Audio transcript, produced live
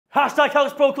Hashtag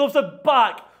House Pro Clubs are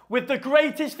back with the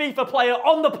greatest FIFA player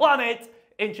on the planet.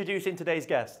 Introducing today's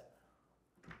guest.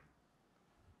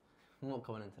 I'm not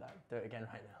coming into that. Do it again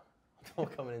right now. I'm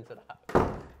not coming into that.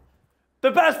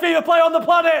 The best FIFA player on the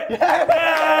planet! Yeah!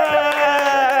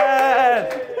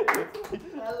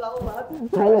 Hello, man.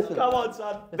 Come on,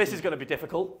 son. This is going to be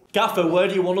difficult. Gaffer, where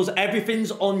do you want us?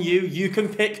 Everything's on you. You can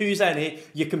pick who's in it.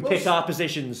 You can pick our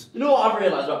positions. You know what I've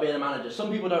realised about being a manager?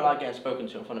 Some people don't like getting spoken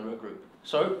to in front of a group.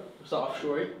 So, we'll start off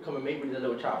Shawrey. Come and meet. We need a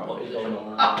little chat. What is going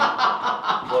on?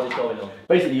 What is going on?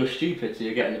 Basically, you're stupid, so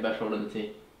you're getting the best role in the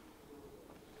team.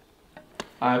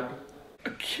 Okay.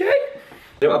 I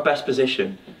think my best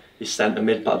position is centre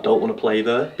mid, but I don't want to play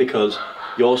there because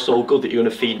you're so good that you're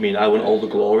going to feed me and I want all the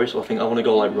glory, so I think I want to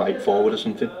go like right forward or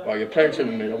something. Right, you're playing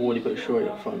centre mid, I've already put Shawrey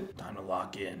up front. Time to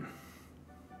lock in.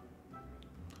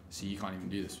 See, you can't even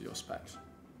do this with your specs.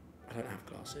 I don't have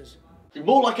glasses. You're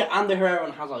more like an Andy Herrera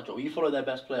and Hazard job. You follow their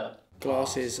best player.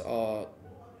 Glasses are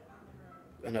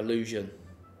an illusion.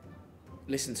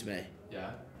 Listen to me.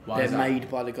 Yeah. They're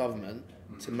made by the government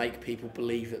to make people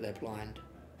believe that they're blind.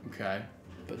 Okay.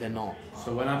 But they're not.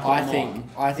 So when I put I them think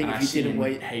on, if you didn't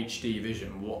wait, HD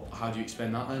vision, how do you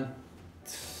explain that then?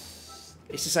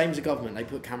 it's the same as the government. They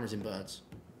put cameras in birds.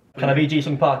 Can I VG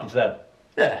some parkage there?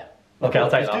 Yeah. Okay, I'll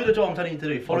take Just that. do the job I'm telling you to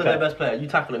do. Follow their best player. You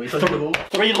tackle him. You touch the ball.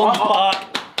 3 lunge park.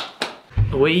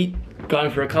 Are we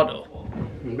going for a cuddle?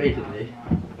 Basically.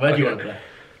 Where do you want to play?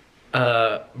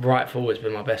 Right forward's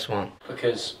been my best one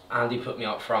because Andy put me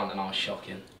up front and I was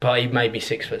shocking. But he made me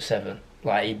 6'7".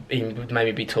 Like he made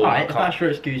me be tall. Alright, if that's your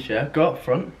excuse, yeah, go up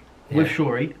front with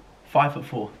Shawrey,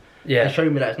 5'4". Yeah. And show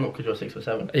me that it's not because you're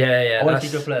 6'7". Yeah. I want to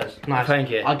see good players. Nice.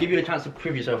 Thank you. I'll give you a chance to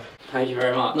prove yourself. Thank you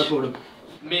very much. No problem.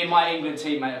 Me and my England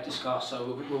teammate have discussed,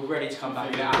 so we're ready to come back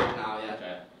and get at it now. Yeah.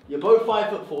 Okay. You're both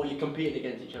 5'4". You're competing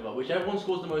against each other. Whichever one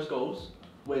scores the most goals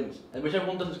wins, and whichever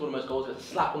one doesn't score the most goals gets a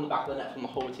slap on the back of the net from the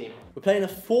whole team. We're playing a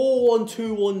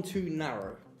 4-1-2-1-2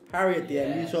 narrow. Harry at the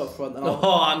end, you two up front, and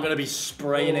I'm going to be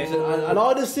spraying it. and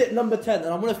I'll just sit number 10,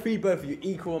 and I'm going to feed both of you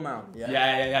equal amount.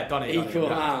 Yeah, done it. Equal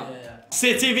amount.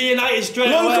 City v United straight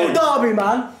Local away. derby,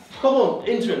 man. Come on,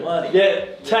 into him early. Yeah,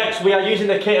 Tekkz, we are using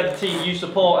the kit of the team you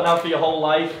support and have for your whole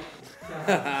life.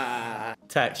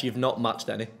 Tekkz, you've not matched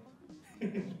any.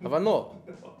 Have I not?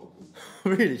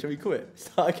 Really? Shall we quit?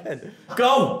 Start again.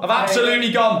 Go! I've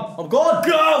absolutely gone. I'm gone.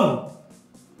 Go!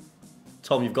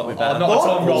 Tom, you've got me better. Not a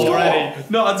Tom roll already.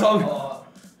 Not a Tom.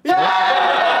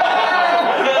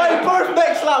 Yeah! Wait, both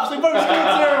neck slaps. They both screwed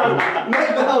 0.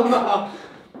 Make the hell now.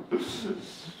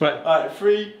 Right. Alright,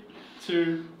 3,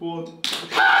 2, 1. That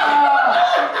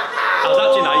was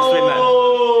actually nice to him then.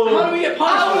 How do we get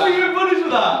punished for that? punished for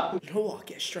that? You know what? I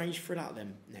get a strange thrill out of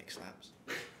them neck slaps.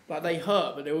 Like they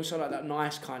hurt, but they're also like that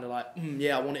nice kind of like,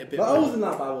 yeah, I want it a bit But I more. wasn't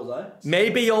that bad, was I?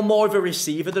 Maybe you're more of a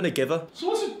receiver than a giver.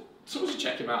 Someone should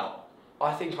check him out.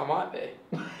 I think I might be.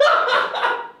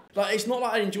 Like it's not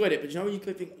like I enjoyed it, but you know you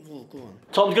could think, oh, go on.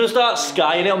 Tom's going to start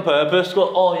skying it on purpose.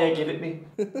 Go, oh yeah, give it me.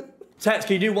 Tekkz,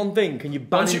 can you do one thing? Can you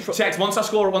ban Once him you from... Tekkz, once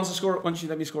you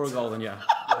let me score a goal, then yeah.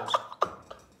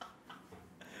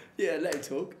 Yeah, let him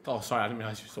talk. Oh, sorry, I didn't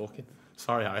realise you were talking.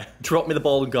 Sorry, Harry. Drop me the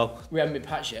ball and go. We haven't been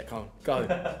patched yet. Come on, go,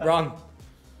 run.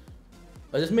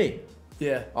 Oh, is this me?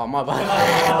 Yeah. Oh, my bad.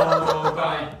 Oh,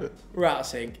 bye. We're out of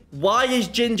sync. Why is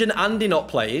Ginger and Andy not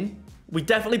playing? We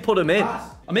definitely put him in.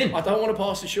 I'm in. I don't want to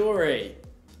pass to Shawrey.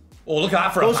 Oh, look at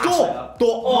that for a pass. Score!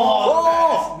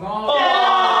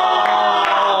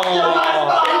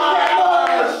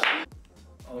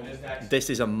 This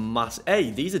is a mass.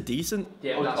 Hey, these are decent.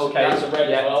 Yeah, That's a red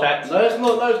Tekkz. No, it's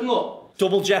not. No, it's not.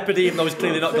 Double jeopardy, even though he's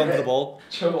clearly not gone for the ball.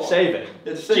 Save it.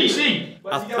 It's GC.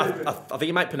 I think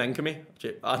he might Panenka me.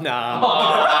 Nah.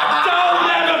 Don't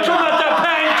ever come at the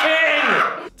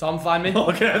panking! Tom, find me.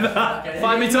 Okay, nah.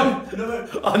 Find me, Tom.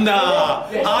 Oh, nah.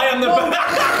 I am the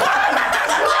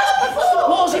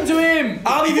What's into him?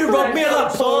 How have you robbed me of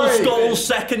that Paul Sorry. Scholes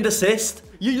second assist?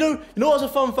 You know what's a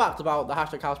fun fact about the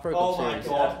hashtag House Pro Club series?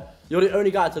 God. You're the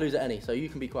only guy to lose at any, so you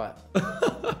can be quiet.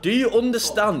 Do you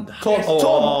understand?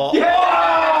 Tom!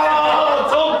 Yeah!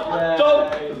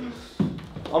 Tom!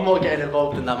 I'm not getting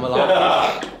involved in that, my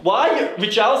life. Why?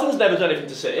 Richarlison's never done anything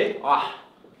to City.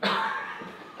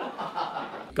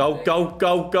 Go. Tom.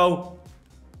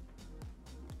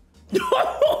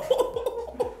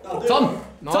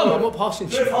 No, Tom. I'm not passing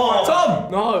to you. Tom.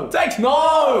 No. Tekkz.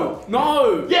 No.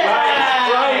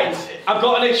 Yeah! Right. I've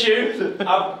got an issue.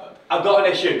 I've got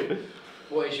an issue.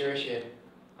 What is your issue?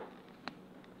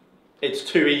 It's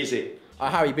too easy.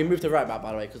 Harry, you've been moved to right back,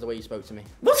 by the way, because of the way you spoke to me.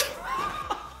 What?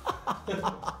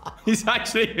 He's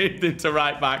actually moved into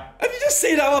right back. Have you just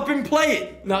seen how I've been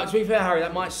playing? No, to be fair, Harry,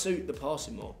 that might suit the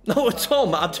passing more. No,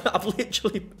 Tom, I've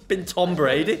literally been Tom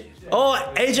Brady. Oh,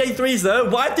 AJ3's there.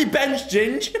 Why did they bench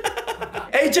Ginge?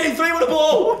 AJ3 with the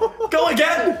ball. Go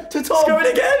again. To Tom. Let's go in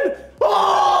again.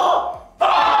 Oh!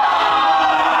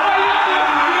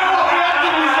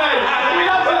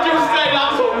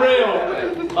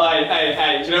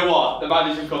 Hey, do you know what? The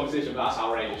management competition, that's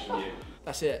outrageous from you.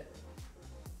 That's it.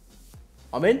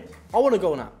 I'm in. I want to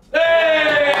go now.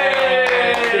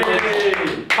 Hey!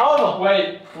 However,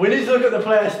 Wait. we need to look at the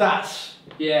player stats.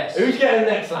 Yes. Who's getting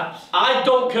the next laps? I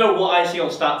don't care what I see on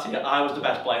stats here. I was the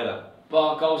best player then.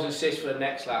 But goals and assists for the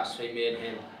next laps between me and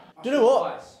him. Do you know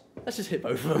what? Let's just hit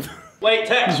both of them. Wait,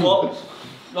 Tekkz, what?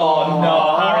 Oh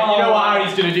no, Harry, you know what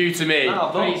Harry's going to do to me?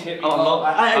 Please hit me.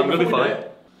 I'm going to be fine.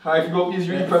 Harry, if you got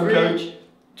user pro coach.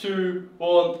 2,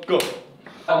 1, go.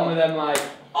 One with them like,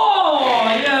 Oh,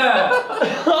 yeah!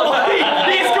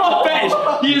 He's got fetish!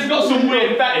 He has got some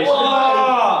weird fetish.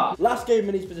 Last game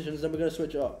in these positions, then we're going to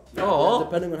switch it up. Oh.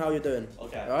 Depending on how you're doing.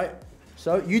 Okay. Alright?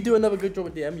 So, you do another good job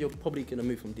with DM, you're probably going to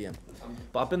move from DM.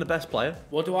 But I've been the best player.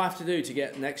 what do I have to do to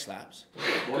get next laps?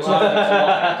 Because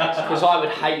I would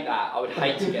hate that. I would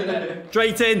hate to get there.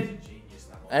 Straight in.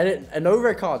 And no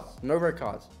red cards. No red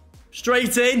cards.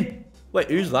 Straight in. Wait,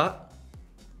 who's that?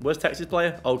 Where's Tekkz's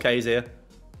player? Okay, he's here.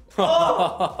 You've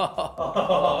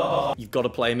got to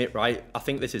play him it right. I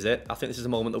think this is it. I think this is the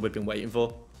moment that we've been waiting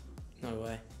for. No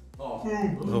way.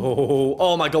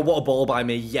 Oh my god, what a ball by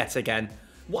me yet again.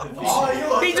 What?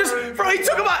 He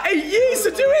took about 8 years to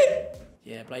do it.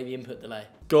 Yeah, blame the input delay.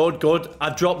 Good.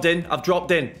 I've dropped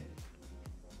in.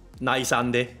 Nice,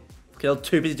 Andy. Killed,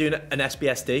 too busy doing an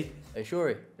SBSD. Hey,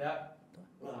 Shawrey. Yeah?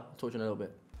 I'll talk to you in a little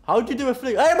bit. How'd you do a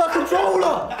flick? Hey, my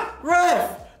controller!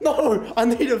 Ref! No, I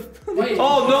need a... Wait.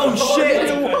 Oh no, shit!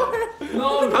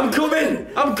 No! I'm coming!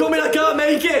 I can't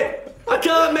make it! I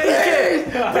can't make it!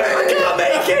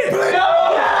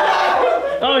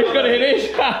 Oh, he's got to hit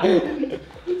his.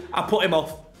 I put him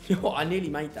off. Yo, I nearly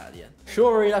made that at the end.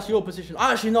 Shawrey, that's your position.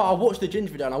 Actually, no, I watched the Ginge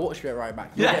video and I watched you at right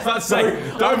back. Yeah, that's say,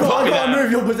 don't I put me gotta there.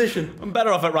 move your position. I'm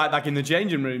better off at right back in the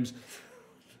changing rooms.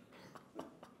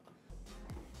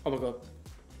 Oh my god.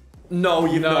 No,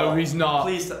 you No, know. he's not.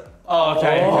 Please. Oh,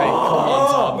 okay, come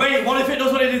on, Tom. Wait, what if it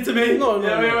does what it did to me? No.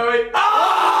 Wait.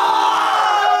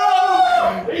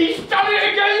 He's done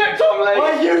it again, Tom Lee!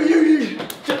 Wait, you.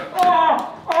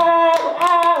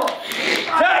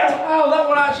 Oh, that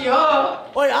one actually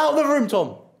hurt. Wait, out of the room,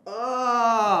 Tom.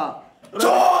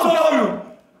 Tom!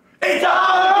 It's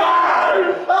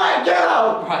out! Get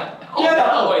out! Right.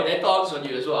 Oh, wait, they're dancing on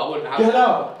you as well. I wouldn't have that.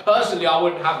 out. Personally, I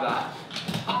wouldn't have that.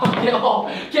 Oh,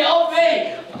 get off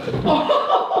me!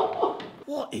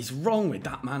 What is wrong with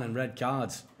that man and red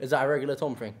cards? Is that a regular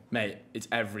Tom thing? Mate, it's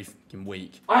every fucking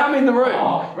week. I am in the room.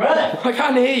 I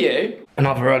can't hear you.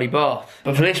 Another early bath.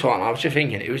 But for this one, I was just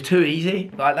thinking, it was too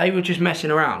easy. Like, they were just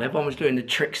messing around. Everyone was doing the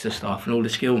trickster stuff and all the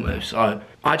skill moves. So,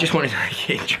 I just wanted to make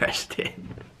it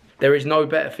interesting. There is no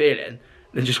better feeling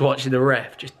than just watching the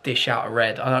ref just dish out a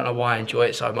red. I don't know why I enjoy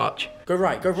it so much. Go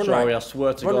right, run Sorry, right. I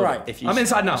swear to Run God. right. If you I'm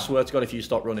inside now. I swear to God, if you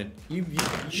stop running.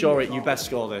 Shawrey, you best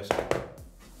score this.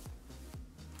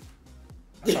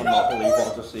 I cannot believe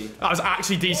what I just seen. That was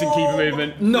actually decent keeper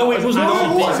movement. No, it was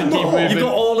Actually not. decent keeper movement. You've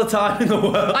got all the time in the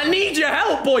world. I need your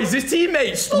help, boys. This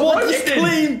teammate's What you roasting.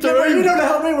 clean Yeah, but you through? don't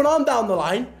help me when I'm down the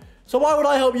line. So why would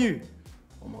I help you?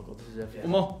 Oh my god, this is everything.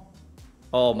 Come on.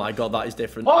 Oh my God, that is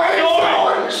different. Sorry! You're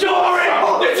telling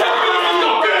me this is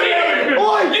not good keeper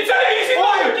movement! You're telling me this is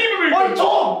not good keeper movement!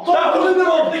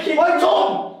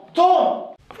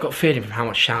 Tom! I've got a feeling from how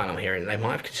much shouting I'm hearing, they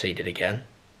might have conceded again.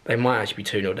 They might actually be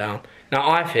 2-0 down. Now,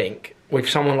 I think with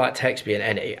someone like Tekkz being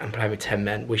any and playing with 10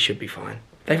 men, we should be fine.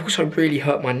 They've also really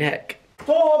hurt my neck.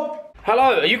 Tom!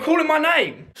 Hello, are you calling my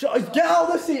name? Get out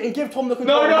of the seat and give Tom the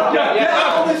control. No, Get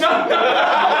out of the seat.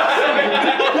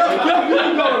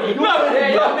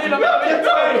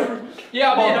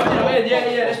 Yeah, I'm in.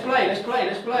 Yeah, let's play.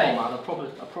 Oh man,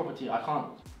 a property, I can't.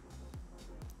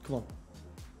 Come on.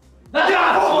 Come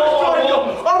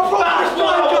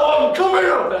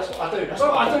here! That's what I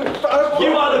do.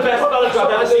 You are the best manager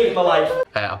I've ever seen in my life.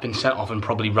 I've been sent off, and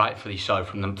probably rightfully so,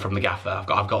 from the gaffer.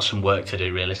 I've got some work to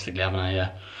do, realistically, haven't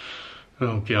I?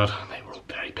 Oh god, they were all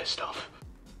very pissed off.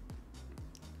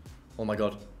 Oh my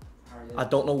God. I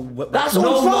don't know what. That's no,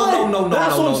 onside! no.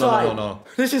 That's onside! No.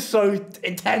 This is so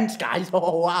intense, guys.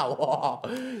 Oh wow.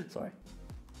 Sorry.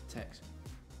 Tekkz.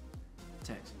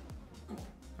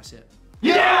 That's it.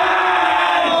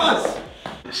 Yes!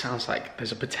 It sounds like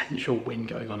there's a potential win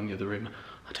going on in the other room.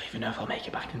 I don't even know if I'll make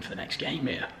it back in for the next game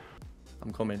here.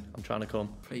 I'm coming. I'm trying to come.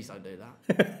 Please don't do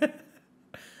that.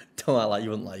 Don't act like you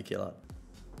wouldn't like it, like.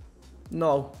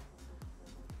 No.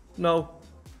 No.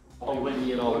 Oh, no.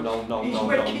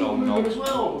 As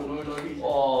well.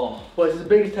 Oh, but it's the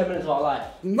biggest 10 minutes of our life.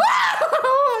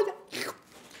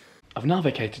 I've now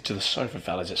vacated to the sofa,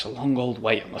 fellas. It's a long old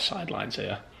wait on the sidelines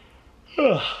here.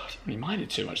 I didn't really mind it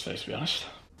too much, though, to be honest.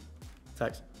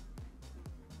 Tekkz.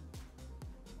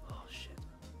 Oh, shit.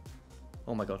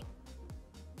 Oh, my God.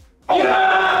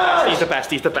 Yes! He's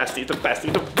the best.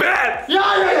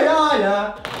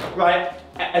 Yeah. Right,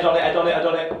 head on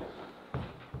it.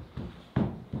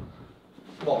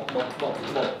 Come on.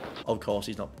 Of course,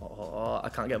 he's not. Oh, I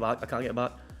can't get back.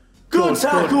 Good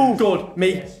tackle. Good.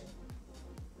 Me. Yes.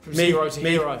 From zero to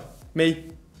hero. Me.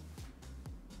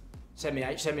 Send me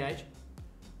H.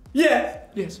 Yeah.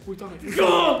 Yes, we've done it.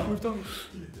 Go. We've done it.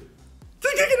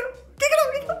 Kick it up.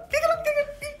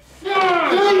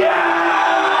 Yes!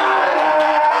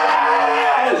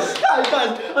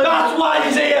 Guys, that's why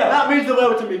he's here! That means the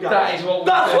world to me, guys. That is what.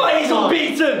 That's why he's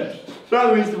unbeaten!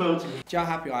 That means the world to me. Do you know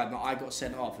how happy I am that I got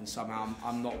sent off and somehow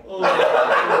I'm not.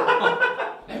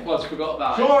 Everyone's forgot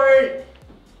about it. Shawrey!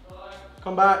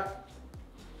 Come back.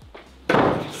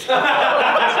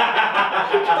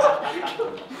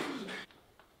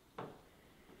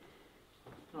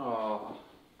 Oh,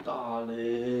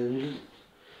 darling,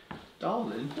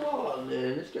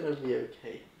 it's gonna be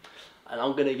okay. And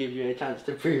I'm gonna give you a chance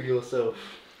to prove yourself.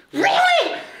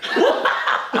 Really?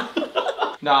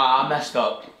 Nah, I messed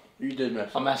up. You did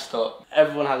mess I up. messed up.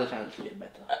 Everyone has a chance to get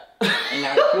better. And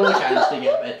now it's your chance to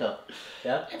get better.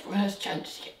 Yeah? Everyone has a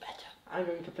chance to get better. I'm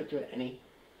going to put you at any.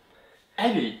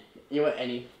 Eddie? You're at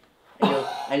any.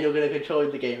 And you're gonna control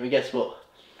the game. And guess what?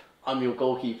 I'm your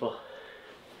goalkeeper.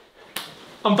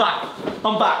 I'm back.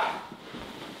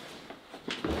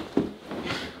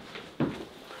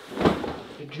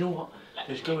 Do you know what?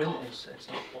 Just go in and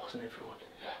start bossing everyone.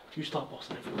 You start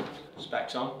bossing everyone.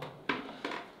 Specs on.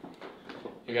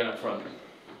 You're going up front.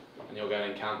 And you're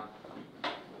going in camp.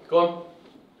 Go on.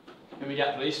 Who we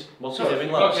get, please? What's he doing, We've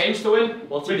got lads? games to win.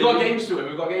 What's he We've got doing? games to win.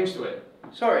 We've got games to win.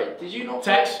 Sorry, did you not?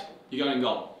 Tekkz, you're going in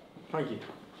goal. Thank you.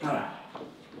 No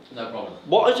problem.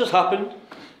 What has just happened?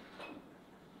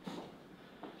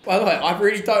 By the way, I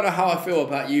really don't know how I feel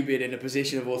about you being in a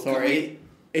position of authority.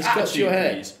 It's got to your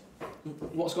head. Please.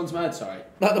 What's gone to my head, sorry?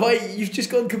 Like the way you've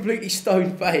just gone completely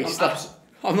stone faced.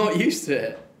 I'm not used to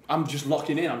it. I'm just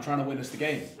locking in. I'm trying to win us the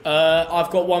game. I've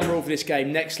got one rule for this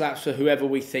game. Next lap's for whoever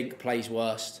we think plays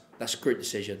worst. That's a good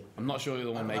decision. I'm not sure you're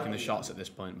the one making the shots at this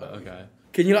point, but okay.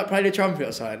 Can you like play the trumpet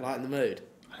or something, lighten the mood?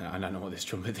 I don't know what this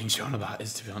trumpet thing's on about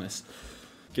is, to be honest.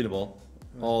 Get the ball.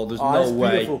 Oh, there's no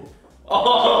way. Beautiful.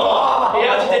 Oh, he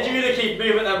actually did you really keep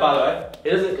moving then, by the way.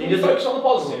 Can you focus on the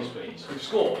positives, please? We've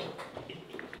scored.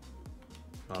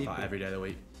 Keep that every day of the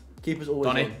week. Keeper's always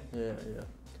Donny? on. Yeah.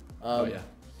 Oh, yeah.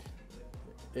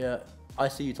 Yeah. I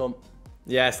see you, Tom.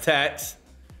 Yes, Tekkz.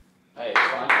 Hey, it's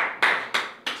fine.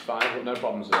 It's fine. I've got no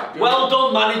problems with that. Well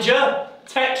done, manager.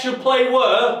 Tekkz should play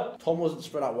where? Tom wasn't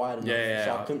spread out wide enough,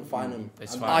 so I couldn't find him.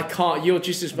 It's And fine. I can't. You're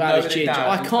just as bad as Ginger.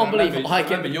 I can't believe I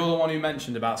get. Remember, you're the one who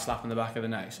mentioned about slapping the back of the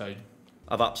neck, so.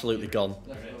 I've absolutely gone.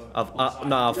 I've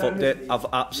fucked it. I've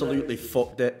absolutely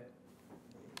fucked it.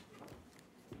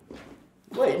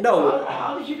 Wait, no.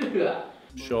 How did you do that?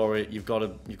 Shawrey, you've got to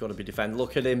be defended.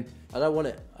 Look at him. I don't want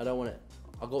it.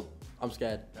 I'm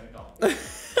scared.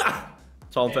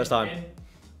 Tom, first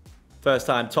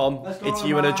time. Tom. It's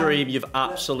you and a dream. You've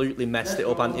absolutely messed it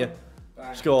up, haven't you?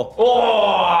 Score. Oh!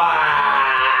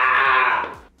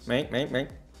 Mate.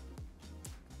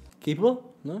 Keepable?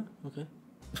 No? Okay.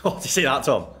 Oh, did you see that,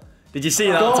 Tom? Did you see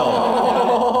that,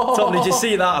 Tom? Tom, did you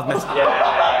see that? I've messed it up.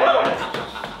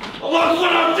 Look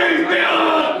what I'm doing,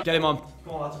 man! Get him on.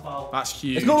 Come on, that's a foul. That's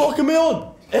huge. It's not locking me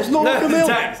on! It's not locking me on!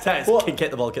 Tekkz. What?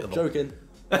 Kick the ball. Joking.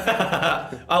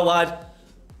 Out wide.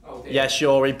 Oh, Yes,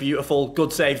 Shawrey, beautiful.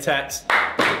 Good save, Tekkz.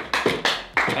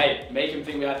 Hey, make him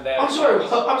think we had it there. I'm sorry.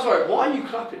 Why are you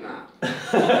clapping that?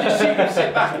 Just see him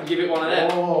sit back and give it one of them.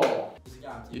 Oh.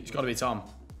 It's got to be Tom.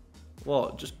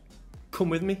 What? Just come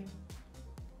with me.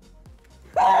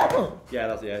 Yeah,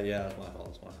 that's my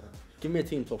fault. Give me a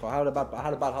team talk. I had a bad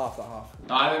half that half.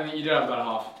 No, I don't think you did have a better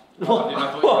half.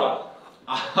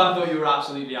 I thought you were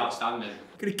absolutely outstanding.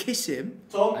 Gonna kiss him.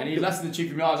 I need less than 2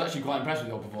 from you. I was actually quite impressed with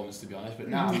your performance, to be honest, but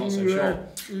now I'm not so sure.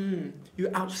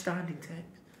 You're outstanding, Tekkz.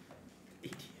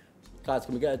 Idiot. Guys,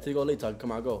 can we get a 2-goal lead so I can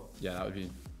come out and go? Yeah, that would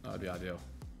be ideal.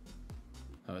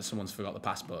 Someone's forgot the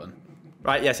pass button.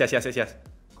 Right, yes. Go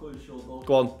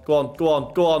on.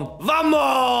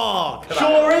 Vamos!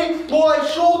 Shawrey! Boy,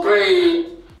 Shawrey!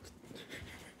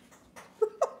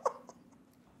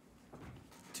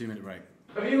 2-minute break.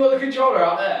 Have you got the controller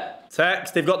out there?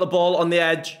 Tekkz, they've got the ball on the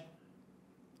edge.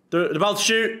 They're about to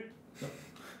shoot.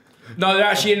 No, they're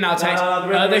actually in now,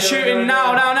 Tekkz. They're shooting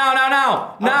now.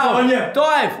 on you.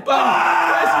 Dive.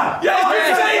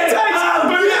 Yes!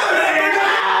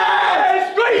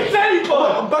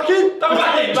 I'm back in.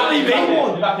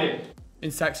 Back in. In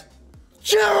Tekkz.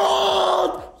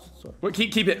 Gerald! Wait,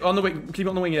 keep it on the wing. Keep it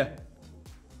on the wing, yeah.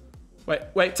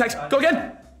 Wait, Tekkz, go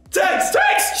again. Tekkz!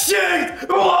 Shoot!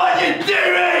 What are you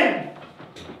doing?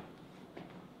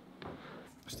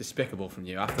 It's despicable from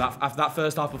you after that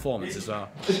first half performance as well.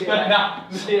 See you later.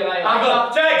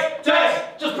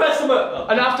 Tekkz! Just press them up!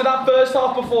 And after that first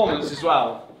half performance as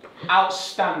well,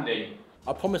 outstanding.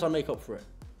 I promise I'll make up for it.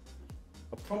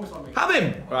 I promise I'll make up. Have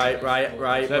him. Right.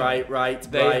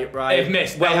 They've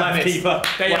missed. Well They have left, missed. keeper.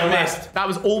 They Well have left. missed. That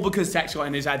was all because Tekkz got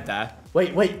in his head there.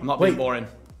 Wait. I'm not being boring.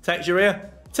 Tekkz, you're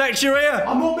here. Tekkz, you're here.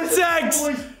 I'm not missing.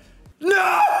 Tekkz!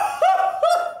 No!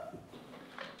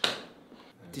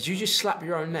 Did you just slap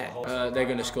your own neck? They're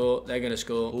gonna score.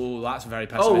 Oh, that's very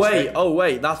pessimistic. Oh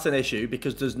wait, that's an issue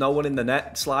because there's no one in the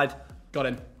net. Slide. Got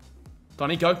him.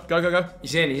 Donny, go.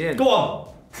 He's in. Go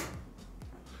on.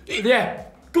 Yeah.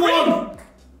 Go on.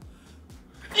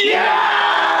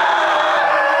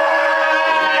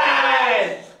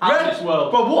 Out of this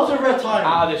world. Bro, what a red time.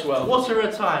 Out of this world. What a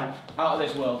red time. Out of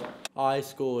this world. I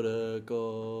scored a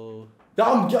goal.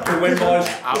 Win, boys.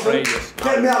 Outrageous.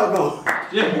 Get me out of goal.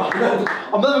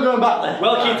 I'm never going back there.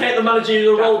 Well, can you take the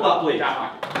managerial role back, please?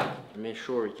 Me and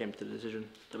Shawrey came to the decision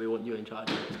that we want you in charge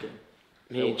of this game.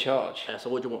 Me in charge. Yeah, so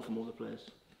what do you want from all the players?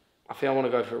 I think I want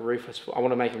to go for a ruthless. I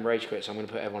want to make them rage quit, so I'm going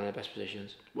to put everyone in their best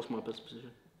positions. What's my best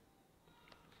position?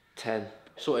 10.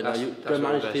 Sorted now, you go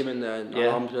manage the team in there and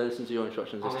I'm going to listen to your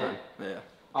instructions this time. Yeah.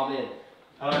 I'm in.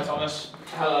 Hello, Thomas.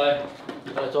 Hello.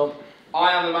 Hello, Tom.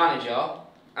 I am the manager,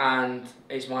 and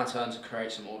it's my turn to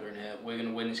create some order in here. We're going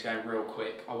to win this game real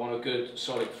quick. I want a good,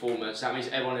 solid performance. That means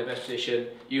everyone in their best position.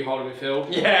 You hold midfield.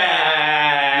 Yes!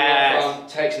 Me up front,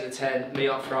 Tekkz in the 10, me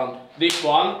up front. This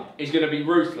one is going to be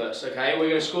ruthless, okay? We're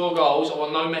going to score goals. I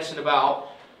want no messing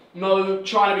about, no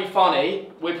trying to be funny.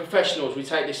 We're professionals. We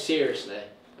take this seriously.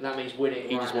 And that means winning.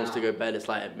 He just wants to go bed. It's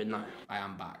like at midnight. I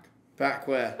am back. Back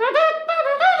where?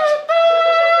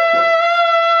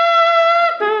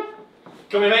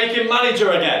 Can we make him manager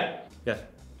again? Yeah.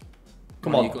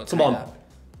 Come on. That.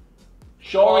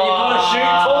 Sure, you've got to shoot.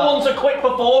 Tom wants a quick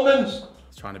performance.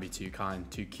 He's trying to be too kind,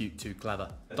 too cute, too clever.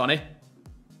 Donny.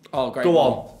 Oh, great. Go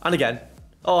on. And again.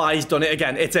 Oh, he's done it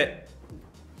again. Hit it.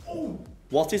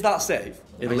 What is that save?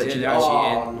 It literally.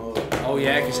 Oh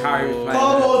yeah, because Harry was playing.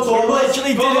 Come on, Thomas.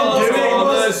 Literally didn't do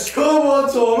it. Come on,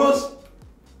 Thomas.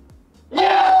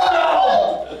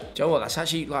 Do you know what? That's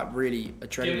actually like really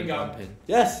adrenaline pumping.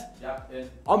 Yes. Yeah, in.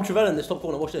 I'm Trevor in this top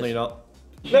corner. Watch this. No, you're not.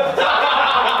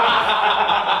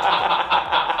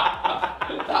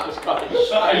 That was quite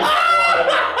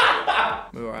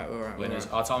We're alright. Winners.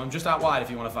 Oh, Tom, I'm just out wide if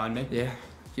you want to find me. Yeah.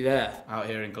 You there? Out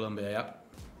here in Colombia, yep.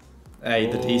 Hey,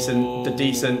 the decent.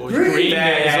 Green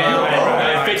Day as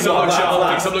well. Fix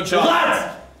up, look sharp.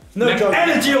 Lads! No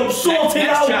energy up, sort it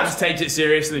Next out! chance, take it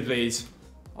seriously, please.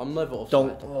 I'm never offside.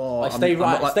 Don't. Oh, Stay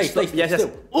right. Stay Yes.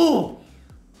 still. Ooh!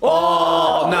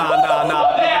 Oh, no.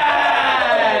 Yeah.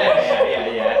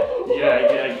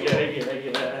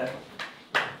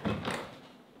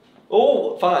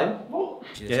 Oh, fine.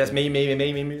 Yes, me.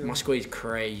 My squeeze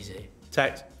crazy.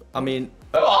 Tekkz. I mean.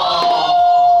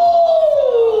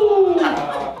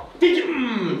 Did you?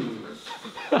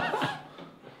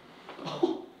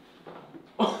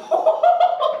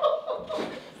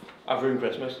 I've ruined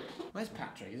Christmas. Where's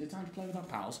Patrick? Is it time to play with our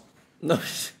pals? No.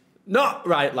 Not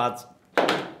right, lads.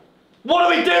 What are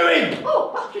we doing?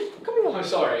 I'm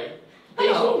sorry.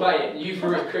 He's not playing. You've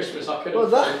ruined Christmas. I couldn't.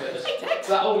 What's that?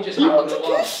 That all just happened at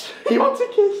once. He wants a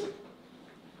kiss.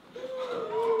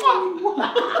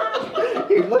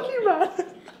 You lucky man.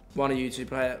 One of you two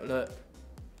play it. Look.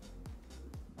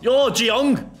 Yo,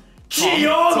 Jeong!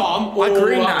 Tom. I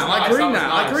green that that. was nice, I green that was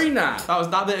that. I nice. green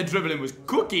that. That bit of dribbling was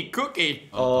cookie.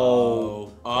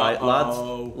 Right,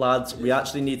 lads, we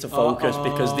actually need to focus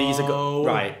because these are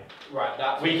right. Right.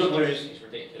 That We could lose. is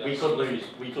ridiculous.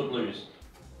 We could lose.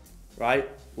 Right,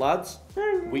 lads,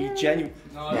 we genuinely.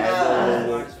 No,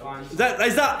 it's fine. Is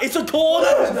that? It's a corner.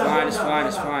 It's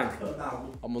fine.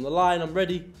 I'm on the line. I'm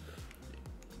ready.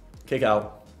 Kick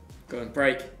out. Go on,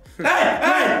 break.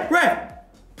 Hey, ref!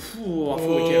 Ooh, I thought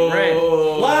we'd get red.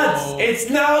 Lads, it's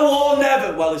now or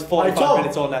never. Well, it's 45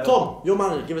 minutes or never. Tom, your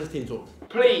manager, give us a team talk.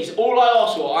 Please, all I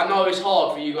ask for, I know it's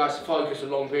hard for you guys to focus for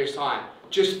long periods of time.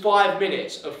 Just 5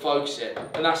 minutes of focusing,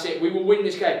 and that's it. We will win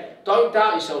this game. Don't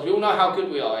doubt yourselves. We all know how good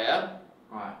we are, yeah?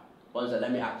 Alright. What is it?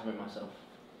 Let me activate myself.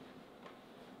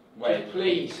 Wait.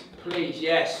 Please,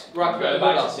 yes. Right, put Go the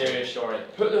back hood to up. serious, Shawrey.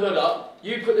 Put the hood up.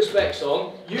 You put the specs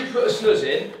on. You put a snuzz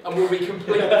in, and we'll be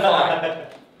completely fine.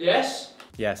 Yes?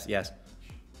 Yes.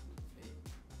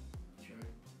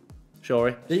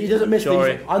 Shawrey. He doesn't miss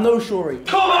Shawrey. things. I know Shawrey.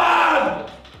 Come on!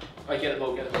 Right, get the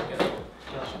ball. That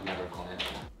should never have gone in.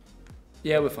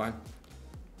 Yeah, we're fine.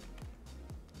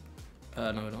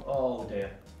 No, we're not. Oh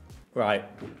dear. Right.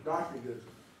 That's pretty good.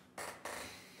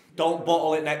 Don't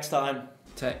bottle it next time.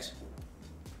 Tekkz.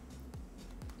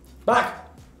 Back.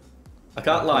 I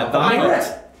can't lie.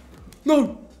 That.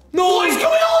 No! No! What is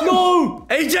going on? No!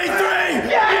 AJ3!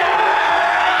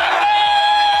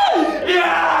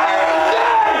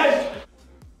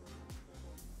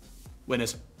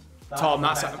 Winners. Tom,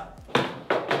 that's it.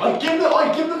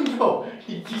 I give them control.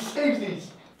 He saves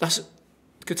these. That's a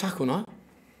good tackle, no?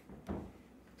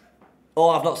 Oh,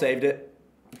 I've not saved it.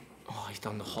 Oh, he's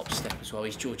done the hop step as well.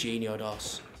 He's Jorginho'd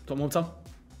us. Tom, Tom.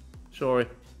 Shawrey.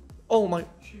 Oh my.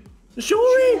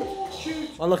 Shawrey! Shoot.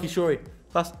 Unlucky Shawrey.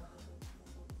 Pass.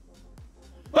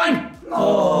 Bang!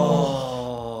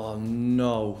 Oh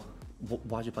no.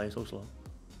 Why'd you play it so slow?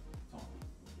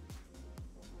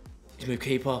 He's moved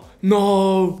keeper.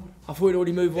 No! I thought he'd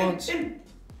already moved once.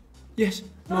 Yes.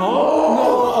 No!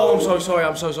 Oh, I'm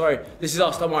so sorry. This is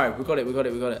us, don't worry. We got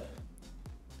it.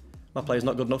 My play's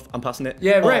not good enough. I'm passing it.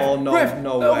 Yeah, ref. Oh no, ref.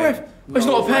 no Oh, way. ref. It's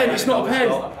not a pen. It's not a pen.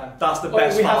 That's the Oh,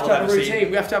 best we have foul to I've have a ever routine. seen.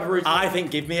 We have to have a routine. I think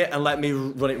give me it and let me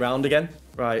run it round again.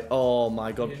 Right. Oh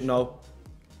my god. No.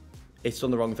 It's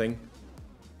done the wrong thing.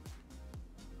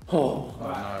 Oh.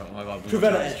 Oh my god.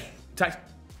 Prevent it. Tekkz.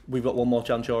 We've got one more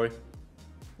chance, Shawrey.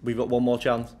 We've got one more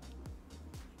chance.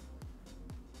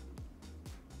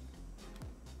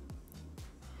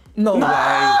 No way.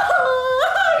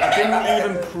 I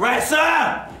didn't even press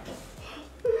her!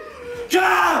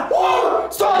 Yeah!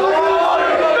 Stop!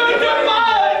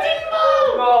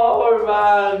 Oh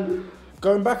man.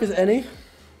 Going back as any.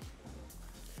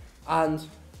 And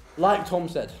like Tom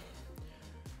said.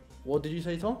 What did you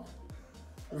say, Tom?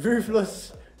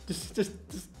 Ruthless.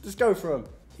 Just go for him.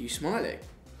 Are you smiling?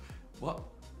 What?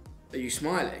 Are you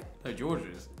smiling? No, George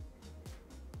is.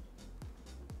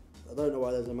 I don't know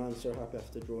why there's a man so happy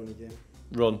after drawing a game.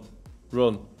 Run.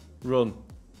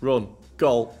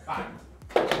 Goal.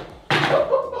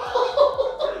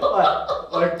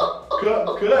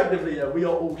 Collectively, yeah, we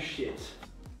are all shit.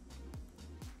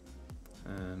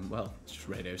 Well, it's just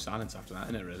radio silence after that,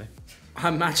 isn't it, really?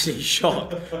 I'm actually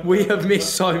shocked. We have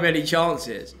missed so many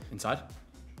chances. Inside.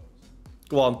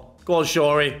 Go on,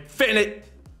 Shawrey. Fitting it.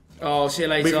 Oh, see you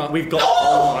later. We've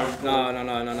got.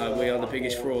 No. We are the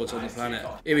biggest frauds on the planet.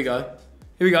 Here we go.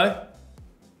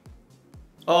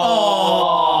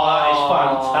 Oh, that is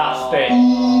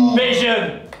fantastic.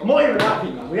 Vision. I'm not even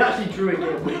happy, man. We actually drew a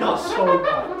game. We are so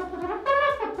bad.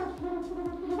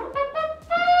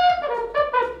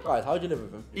 Right, how'd you live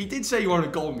with him? He did say you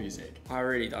wanted goal music. I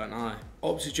really don't know.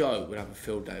 Opposite Joe would have a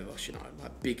field day with us, you know,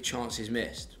 like big chances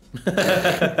missed.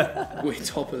 We're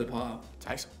top of the pile.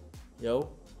 Tekkz. Yo, what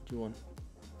do you want?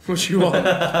 What do you want?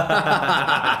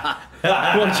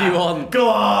 What do you want? Go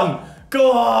on.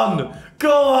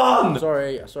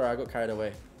 Sorry, I got carried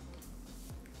away.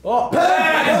 Oh,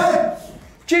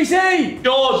 GC!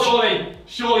 George!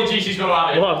 Surely GC's got to have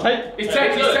it. Come on, take. It's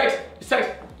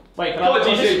Tekkz. Wait, can I have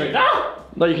GC?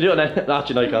 No, you can do it then.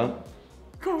 Actually, no, you can't.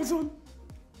 Come on, son.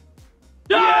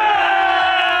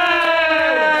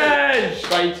 Yay!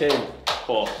 Straight in. Of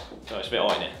course. So it's a bit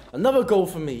hot in it. Another goal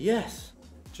for me, yes.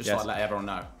 Just Yes. like let everyone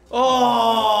know.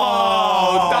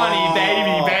 Oh,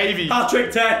 Danny, baby. Hat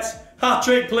trick, Tekkz. Hat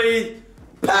trick, please.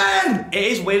 Pen! It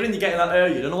is weird when you get in that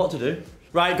area, you don't know what to do.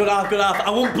 Right, good half. I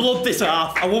want blood this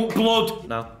half. I want blood.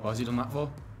 Now. What has he done that for?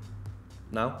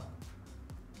 Now.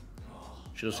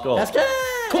 Should have scored. Let's go!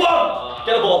 Come on!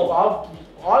 Get a ball.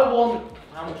 I want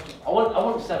how much? I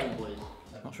want 7, boys.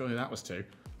 Not sure who that was to.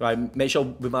 Right, make sure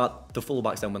we mark the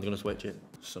fullbacks then when they're going to switch it.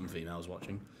 Some females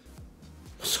watching.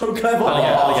 So clever.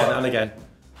 And again.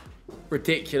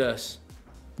 Ridiculous.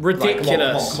 Right,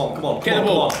 Ridiculous. come on. Get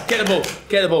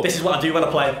the ball. This is what I do when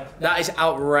I play. That is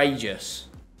outrageous.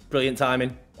 Brilliant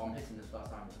timing. I'm hitting this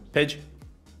first time. Pidge.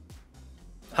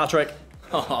 Hat trick.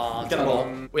 Oh, Get the ball.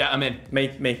 Yeah, I'm in.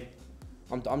 Me.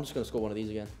 I'm just gonna score one of these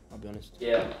again. I'll be honest.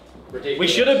 Yeah. Ridiculous. We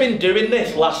should have been doing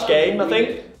this last game, I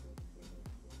think.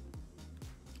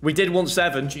 We did want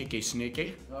 7. Cheeky,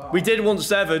 sneaky. We did want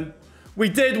 7. We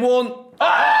did want.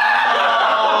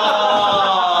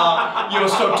 You're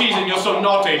so teasing, you're so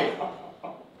naughty.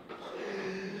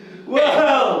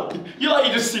 Well, you like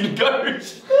you just seen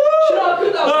ghosts.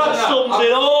 That sums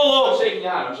it all I'm up. shaking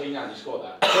your hand, you scored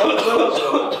that.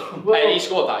 Hey, he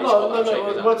scored that,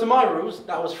 No. Well, to my rules,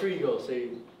 that was 3 goals. So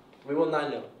We won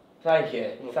 9-0. Thank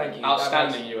you. Thank you.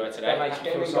 Outstanding you were today. That makes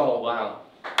me feel so Wow.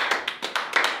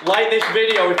 Like this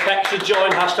video if Tekkz should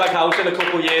join #house in a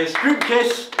couple of years. Group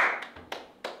kiss.